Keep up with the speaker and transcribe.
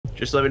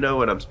Just let me know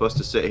when I'm supposed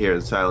to sit here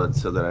in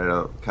silence so that I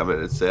don't come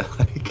in and say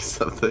like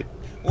something.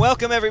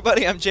 Welcome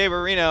everybody, I'm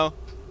Jayborino.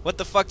 What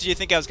the fuck did you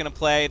think I was going to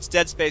play? It's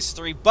Dead Space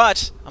 3,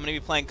 but I'm going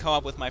to be playing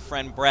co-op with my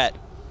friend Brett.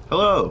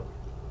 Hello.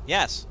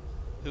 Yes.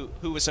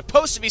 Who was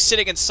supposed to be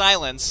sitting in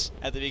silence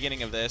at the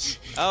beginning of this.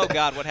 Oh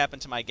god, what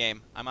happened to my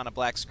game? I'm on a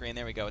black screen.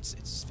 There we go.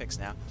 It's fixed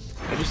now.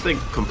 I just think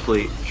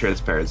complete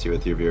transparency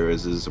with your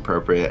viewers is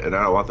appropriate, and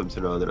I don't want them to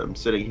know that I'm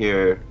sitting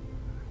here,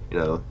 you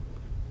know,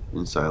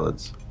 in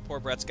silence. Poor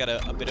Brett's got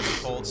a bit of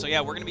a cold. So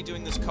yeah, we're going to be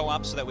doing this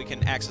co-op so that we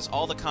can access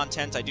all the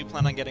content. I do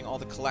plan on getting all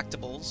the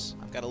collectibles.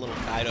 I've got a little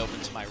guide open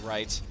to my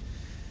right.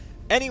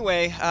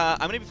 Anyway, I'm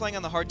going to be playing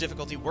on the hard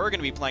difficulty. We're going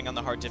to be playing on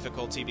the hard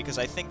difficulty because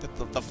I think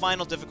that the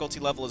final difficulty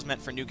level is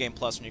meant for New Game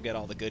Plus when you get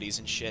all the goodies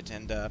and shit.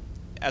 And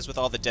as with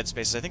all the Dead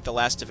Spaces, I think the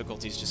last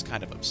difficulty is just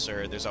kind of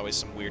absurd. There's always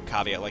some weird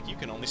caveat, like you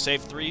can only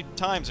save 3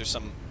 times or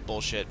some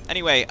bullshit.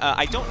 Anyway,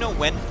 I don't know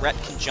when Brett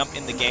can jump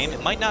in the game.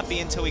 It might not be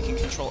until we can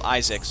control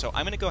Isaac. So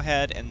I'm going to go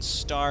ahead and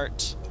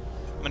start.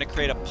 I'm going to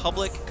create a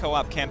public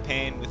co-op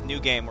campaign with New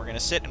Game. We're going to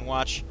sit and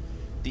watch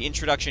the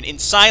introduction in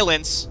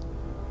silence.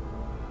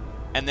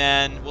 And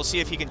then we'll see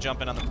if he can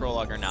jump in on the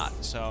prologue or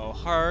not. So,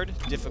 hard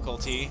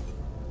difficulty,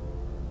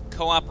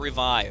 co-op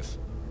revive.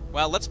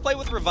 Well, let's play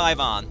with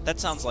revive on. That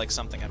sounds like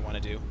something I'd want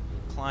to do.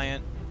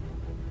 Client.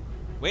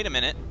 Wait a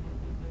minute.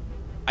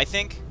 I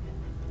think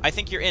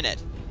you're in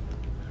it.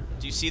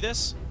 Do you see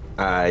this?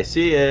 I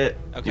see it.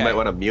 Okay. You might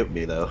want to mute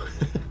me though,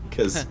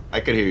 because I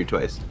could hear you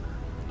twice.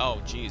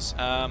 Oh, jeez.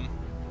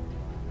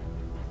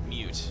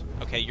 Mute.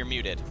 Okay, you're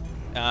muted.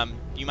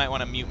 You might want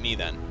to mute me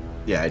then.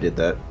 Yeah, I did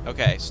that.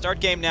 Okay,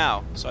 start game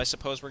now. So I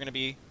suppose we're going to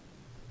be...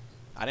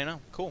 I don't know.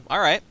 Cool. All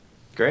right.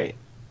 Great.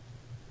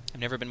 I've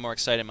never been more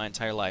excited in my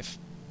entire life.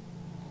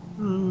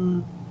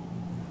 Hmm.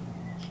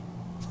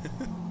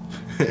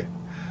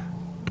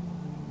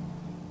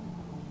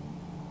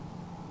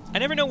 I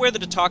never know whether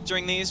to talk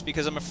during these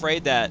because I'm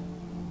afraid that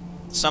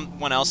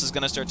someone else is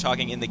going to start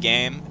talking in the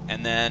game,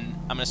 and then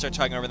I'm going to start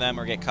talking over them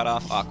or get cut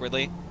off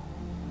awkwardly.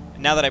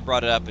 And now that I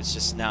brought it up, it's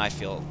just now I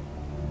feel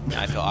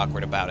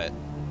awkward about it.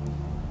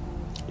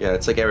 Yeah,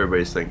 it's like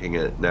everybody's thinking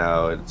it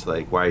now. It's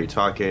like, why are you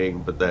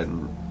talking? But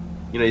then,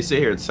 you know, you sit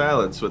here in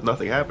silence with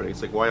nothing happening.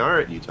 It's like, why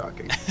aren't you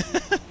talking?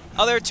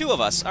 Oh, there are 2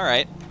 of us. All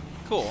right.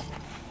 Cool.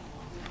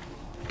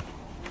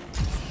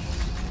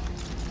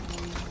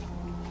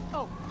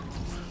 Oh.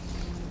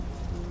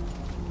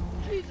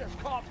 Jesus,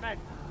 Kaufman.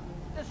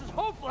 This is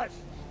hopeless.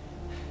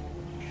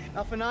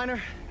 Alpha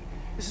Niner,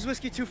 this is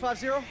Whiskey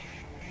 250.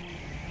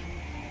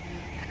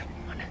 Come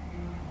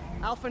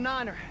on. Alpha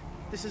Niner,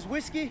 this is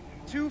Whiskey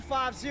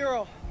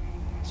 250.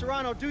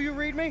 Serrano, do you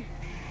read me?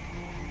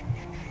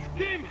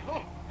 Tim!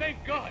 Oh,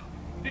 thank God.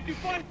 Did you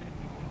find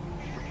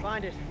it?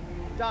 Find it.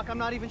 Doc, I'm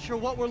not even sure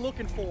what we're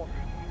looking for.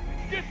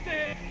 Just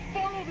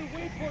follow the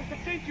waypoint to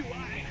take you.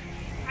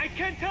 I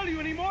can't tell you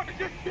anymore.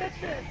 Just get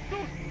there.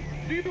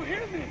 Do you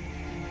hear me?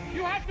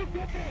 You have to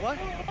get there. What?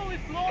 Oh,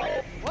 it's lost.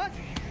 What?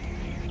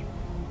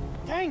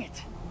 Dang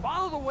it.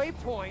 Follow the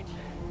waypoint.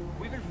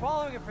 We've been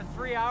following it for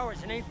 3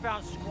 hours and ain't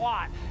found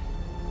squat.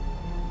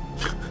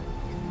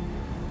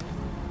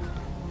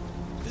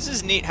 This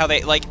is neat how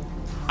they, like,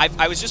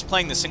 I was just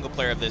playing the single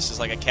player of this as,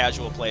 like, a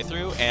casual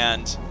playthrough,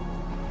 and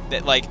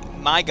that, like,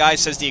 my guy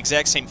says the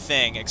exact same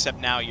thing, except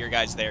now your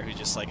guy's there who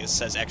just, like,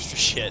 says extra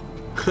shit.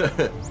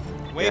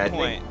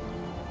 Waypoint. Yeah,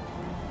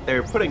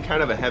 they're putting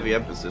kind of a heavy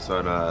emphasis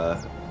on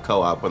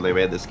co-op when they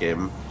made this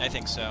game. I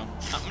think so.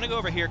 I'm going to go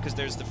over here because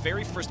there's the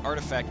very first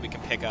artifact we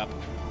can pick up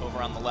over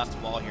on the left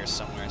wall here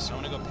somewhere, so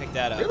I'm going to go pick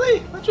that up. Really?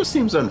 That just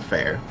seems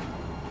unfair.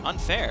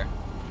 Unfair?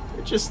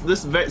 It just,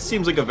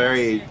 seems like a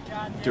very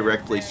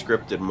directly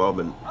scripted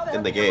moment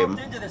in the game.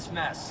 Into this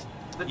mess.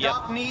 The Yep.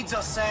 doc needs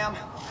us, Sam.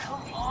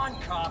 Come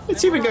on, Kaufman.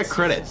 It's even We're got not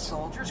credits.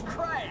 Soldiers,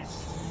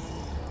 Christ.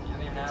 You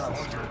don't even know how to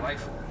hold your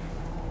rifle.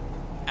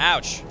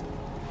 Ouch.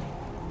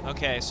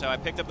 Okay, so I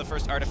picked up the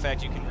first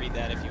artifact. You can read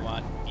that if you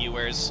want,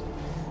 viewers.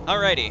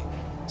 Alrighty.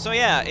 So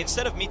yeah,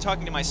 instead of me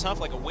talking to myself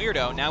like a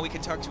weirdo, now we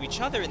can talk to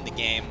each other in the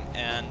game,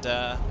 and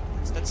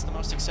that's the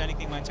most exciting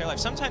thing in my entire life.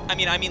 Sometimes,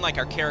 I mean like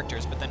our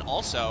characters, but then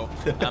also,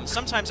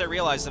 sometimes I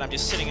realize that I'm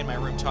just sitting in my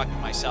room talking to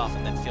myself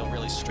and then feel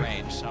really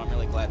strange, so I'm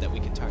really glad that we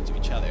can talk to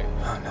each other.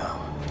 Oh,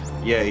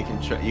 no. Yeah, you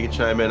can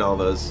chime in all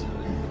those,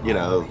 you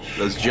know,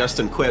 those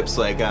Justin quips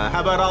like,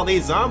 how about all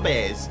these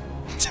zombies?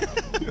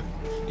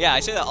 Yeah, I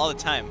say that all the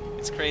time.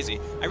 It's crazy.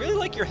 I really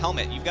like your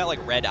helmet. You've got,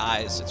 like, red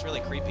eyes. It's really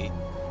creepy.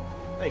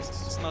 Thanks.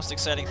 It's the most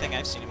exciting thing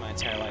I've seen in my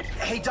entire life.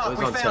 Hey, I Doc, was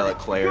we on found Scarlet it.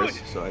 Claire's,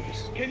 Good. so I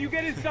just... Can you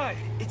get inside?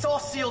 It's all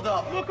sealed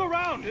up. Look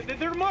around.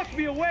 There must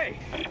be a way.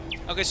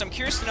 Okay, so I'm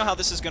curious to know how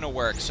this is going to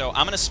work. So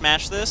I'm going to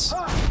smash this.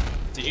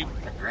 Did you...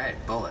 Great,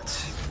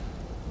 bullets.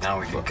 Now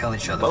we can kill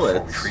each other Bullets?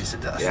 before we freeze to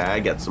death. Yeah, I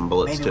got some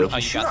bullets Maybe too. we can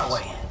you shoot got our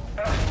this. way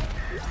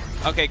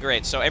in. Okay,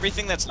 great. So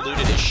everything that's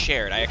looted is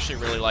shared. I actually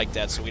really like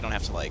that, so we don't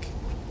have to, like,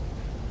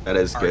 That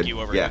is good. argue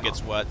over Yeah. who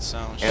gets what. So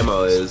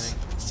Ammo is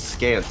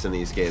scant in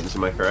these games,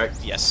 am I correct?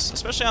 Yes,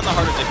 especially on the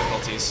harder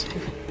difficulties.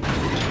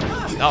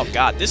 Oh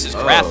god, this is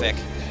graphic.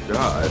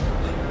 God.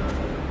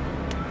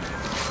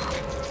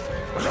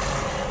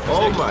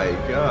 Oh my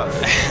god.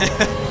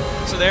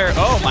 So there.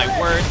 Oh my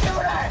word.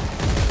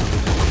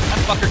 That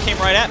fucker came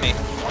right at me.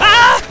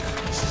 Ah!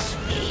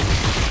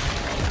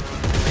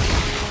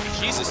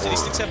 Jesus, do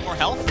these things have more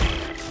health?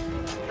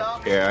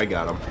 Yeah, I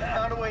got him.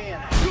 Found a way in.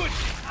 Good.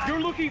 You're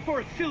looking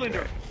for a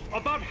cylinder,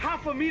 about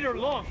half a meter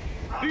long.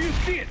 Do you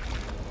see it?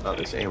 Oh,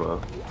 there's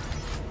ammo.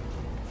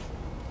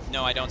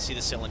 No, I don't see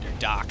the cylinder.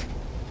 Doc.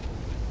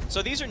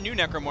 So these are new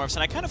necromorphs,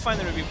 and I kind of find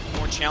them to be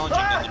more challenging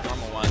than the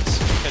normal ones.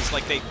 Because,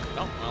 like, they...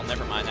 Oh, well,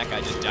 never mind. That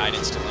guy just died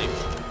instantly.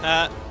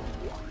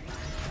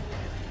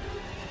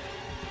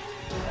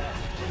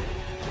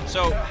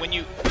 So, when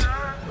you...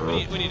 What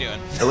are you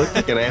doing? It looked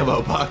like an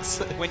ammo box.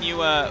 When you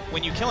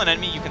kill an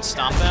enemy, you can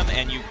stomp them,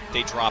 and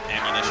they drop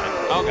ammunition.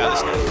 Oh god,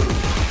 this guy.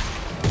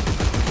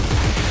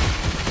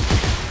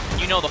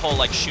 You know the whole,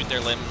 like, shoot their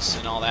limbs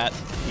and all that?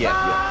 Yeah,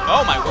 yeah.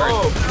 Oh my word.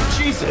 Oh,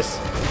 Jesus.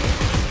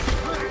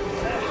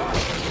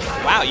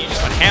 Wow, you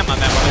just went ham on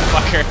that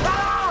motherfucker.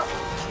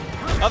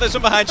 Oh, there's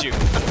one behind you.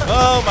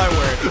 Oh my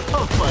word.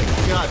 Oh my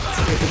god, this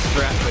game is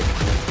graphic.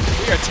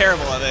 We are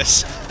terrible at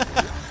this.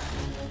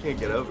 Can't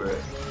get over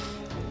it.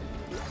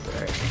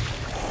 Alright.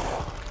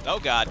 Oh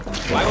god.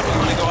 Why would we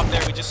want to go up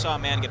there? We just saw a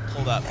man get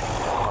pulled up.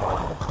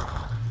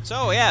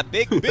 So yeah,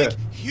 big,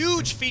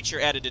 huge feature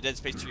added to Dead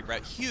Space 3,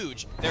 Brett.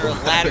 Huge. There are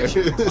ladders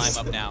you can climb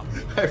up now.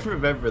 I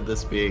remember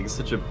this being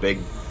such a big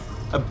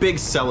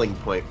selling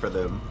point for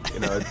them. You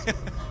know. It's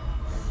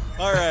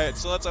All right,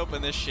 so let's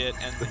open this shit,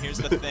 and here's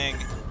the thing.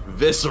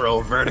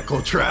 Visceral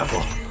vertical travel.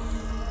 All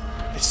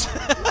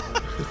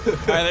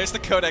right, there's the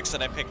codex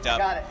that I picked up.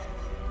 Got it.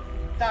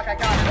 Doc, I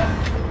got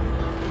it.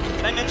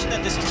 Can I mention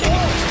that this is taking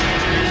place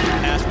 200 years in the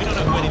past? We don't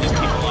know who any of these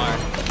people are.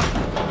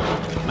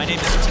 My name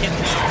is Tim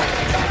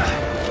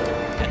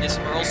Lee, and this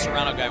Earl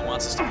Serrano guy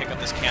wants us to pick up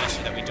this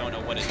canister that we don't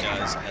know what it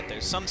does, and that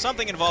there's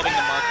something involving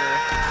the marker.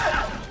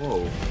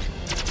 Whoa.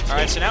 All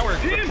right, so now we're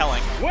Tim,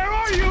 repelling. where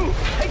are you?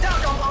 Hey, Doc,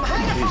 I'm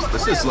hanging from Jeez, a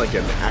this cliff. is like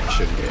an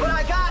action But game.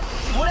 I got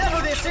whatever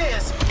this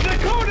is. The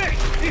codex!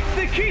 It's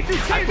the key to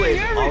saving played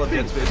everything! all of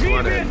Dead Space Meet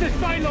 1 me and- at the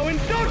silo and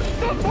don't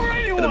stop for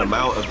anyone! And an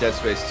amount of Dead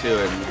Space 2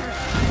 and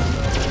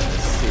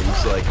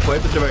seems like quite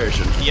the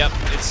diversion. Yep,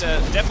 it's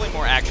definitely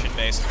more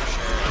action-based for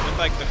sure. With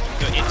like the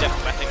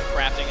in-depth weapon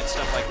crafting and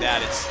stuff like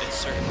that, it's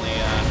certainly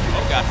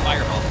oh god,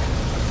 fireball.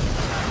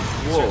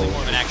 It's certainly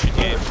more of an action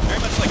game. Very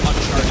much like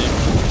Uncharted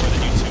or the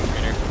new Tomb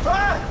Raider.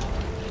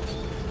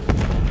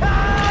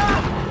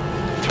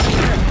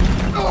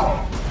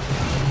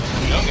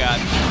 Oh god.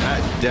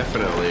 That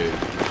definitely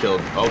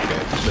killed.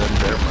 Okay, then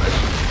never mind.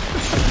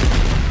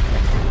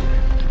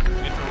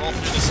 We have to roll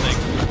through this thing.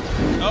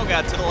 Oh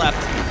god, to the left.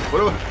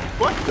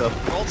 What the?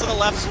 Roll to the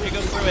left so we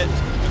go through it.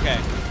 Okay.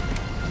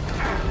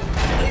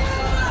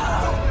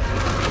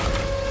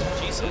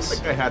 I Jesus. don't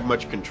think I had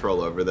much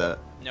control over that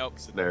Nope.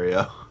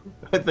 scenario.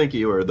 I think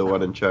you were the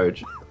one in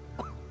charge.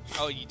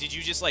 Oh, did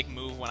you just like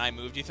move when I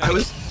moved, you think?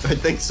 I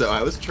think so.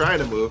 I was trying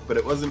to move, but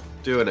it wasn't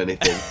doing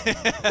anything.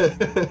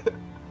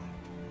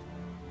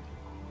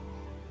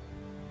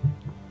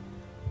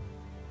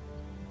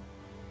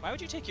 Why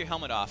would you take your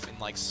helmet off in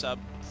like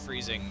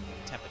sub-freezing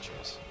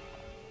temperatures?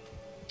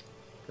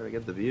 Gotta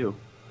get the view.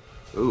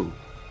 Ooh.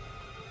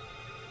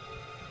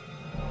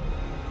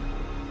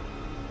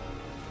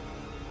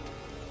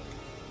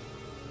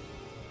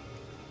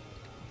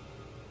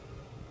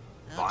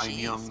 Fine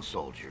young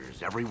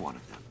soldiers, every one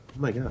of them. Oh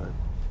my god.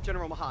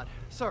 General Mahad,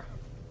 sir.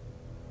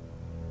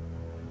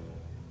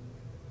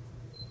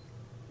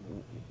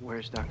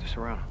 Where's Dr.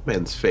 Serrano?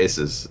 Man's face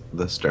is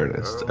the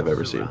sternest I've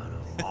ever seen.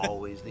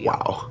 Always the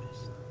Wow.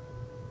 optimist.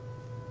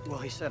 Well,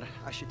 he said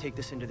I should take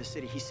this into the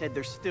city. He said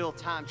there's still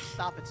time to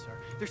stop it, sir.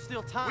 There's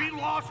still time. We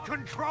lost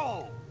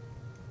control!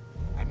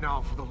 And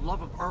now, for the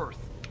love of Earth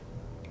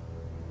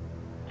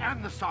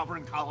and the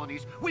sovereign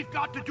colonies, we've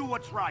got to do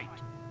what's right.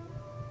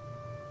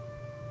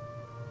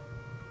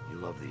 You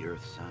love the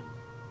Earth, son?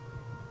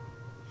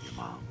 Your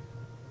mom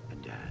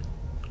and dad?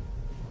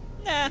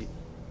 Nah.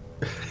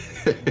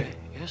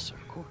 Yes, sir,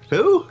 of course.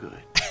 Who?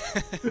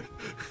 Good.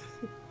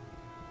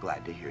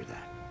 Glad to hear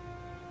that.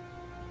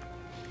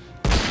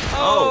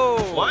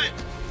 Oh! What?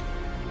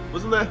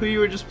 Wasn't that who you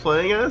were just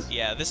playing as?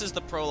 Yeah, this is the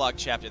prologue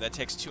chapter that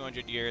takes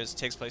 200 years,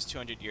 takes place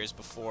 200 years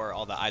before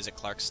all the Isaac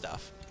Clarke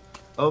stuff.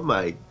 Oh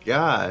my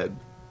god.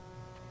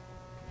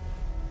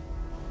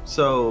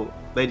 So,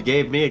 they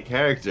gave me a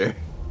character.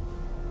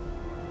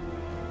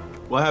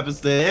 What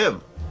happens to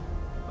him?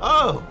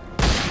 Oh!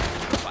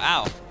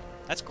 Wow,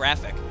 that's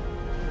graphic.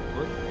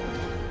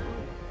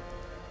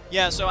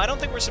 Yeah, so I don't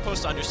think we're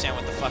supposed to understand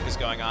what the fuck is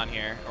going on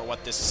here, or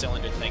what this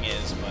cylinder thing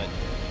is, but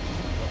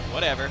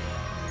whatever.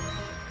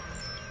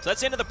 So that's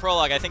the end of the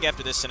prologue. I think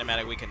after this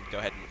cinematic we can go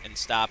ahead and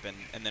stop, and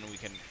then we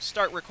can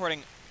start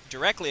recording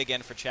directly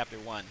again for Chapter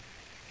 1.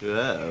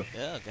 Whoa.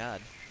 Oh,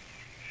 God.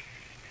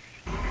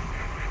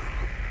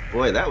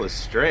 Boy, that was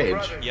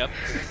strange. Yep.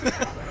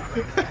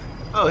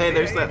 Oh, hey,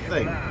 there's that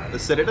thing. The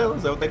Citadel?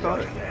 Is that what they call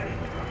it?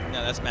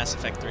 No, that's Mass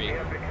Effect 3.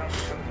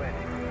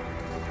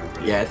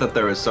 Yeah, I thought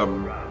there was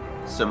some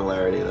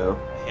similarity, though,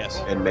 Yes.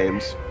 in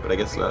names, but I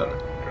guess not.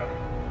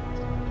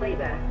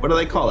 What do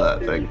they call that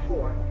thing?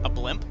 A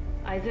blimp?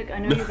 Isaac, I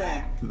know you're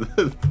there.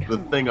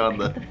 the thing on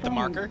the... The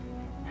marker?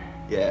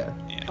 Yeah.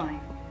 Yeah. Fine.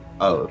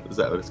 Oh, is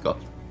that what it's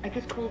called? I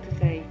just called to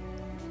say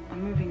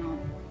I'm moving on.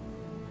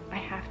 I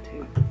have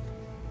to.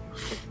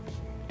 Just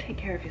take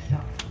care of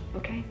yourself,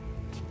 okay?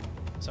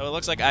 So it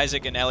looks like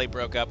Isaac and Ellie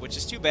broke up, which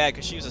is too bad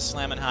because she was a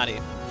slammin'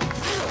 hottie.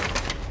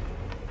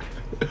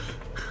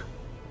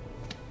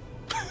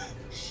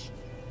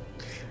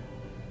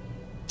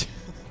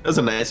 That was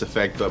a nice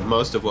effect, but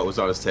most of what was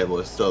on his table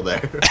is still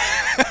there.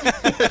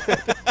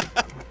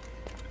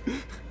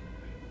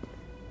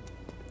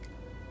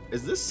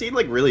 Is this scene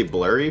like really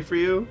blurry for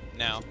you?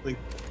 No. Like,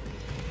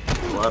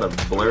 a lot of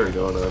blur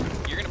going on.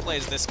 You're gonna play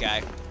as this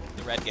guy,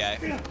 the red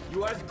guy.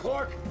 You Isaac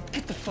Clarke?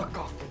 Get the fuck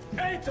off.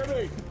 Answer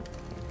me!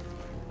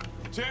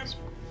 Tim,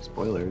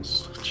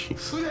 Spoilers.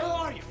 Jeez. who the hell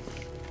are you?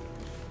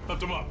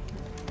 Lift him up.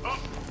 Up!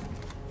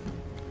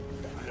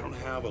 I don't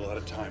have a lot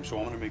of time, so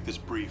I'm gonna make this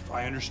brief.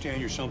 I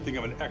understand you're something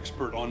of an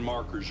expert on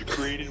markers. You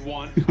created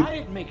one, I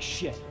didn't make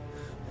shit.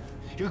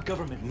 Your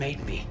government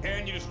made me.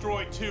 and you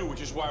destroyed two, which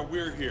is why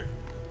we're here.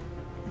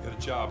 We got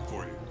a job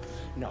for you.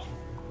 No.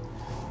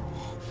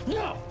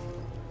 No!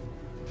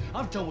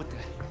 I'm done with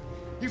that.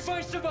 You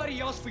find somebody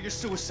else for your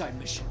suicide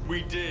mission.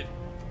 We did.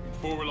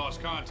 Before we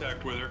lost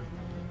contact with her,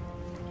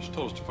 she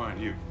told us to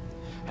find you.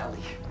 Ellie.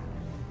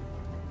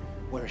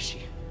 Where is she?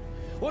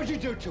 What'd you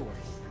do to her?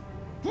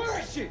 Where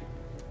is she?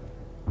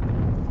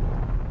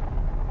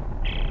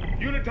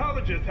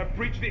 Unitologists have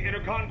breached the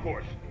inner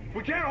concourse.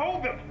 We can't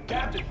hold them.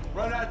 Captain,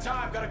 run out of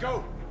time. Gotta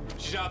go.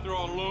 She's out there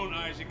all alone,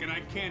 Isaac, and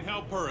I can't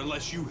help her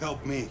unless you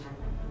help me.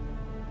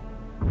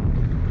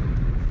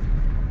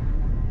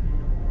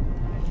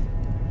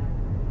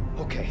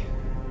 Okay.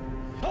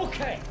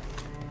 Okay!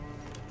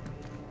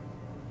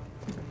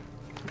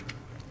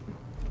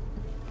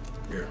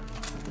 Here.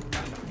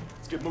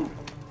 Let's get moving.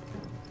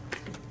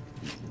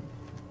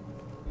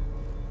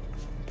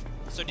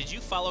 So did you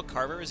follow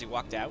Carver as he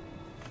walked out?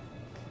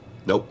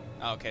 Nope.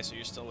 Oh, okay, so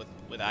you're still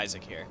with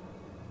Isaac here.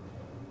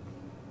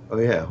 Oh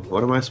yeah,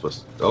 what am I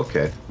supposed to...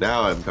 Okay,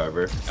 now I'm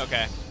Carver.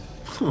 Okay.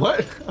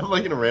 What? I'm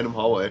like in a random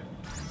hallway.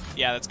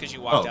 Yeah, that's because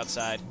you walked Oh.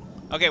 outside.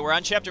 Okay, we're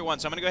on chapter 1,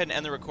 so I'm going to go ahead and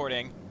end the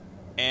recording.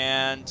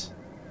 And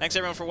thanks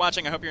everyone for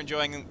watching. I hope you're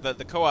enjoying the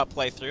co-op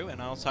playthrough,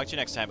 and I'll talk to you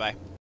next time. Bye.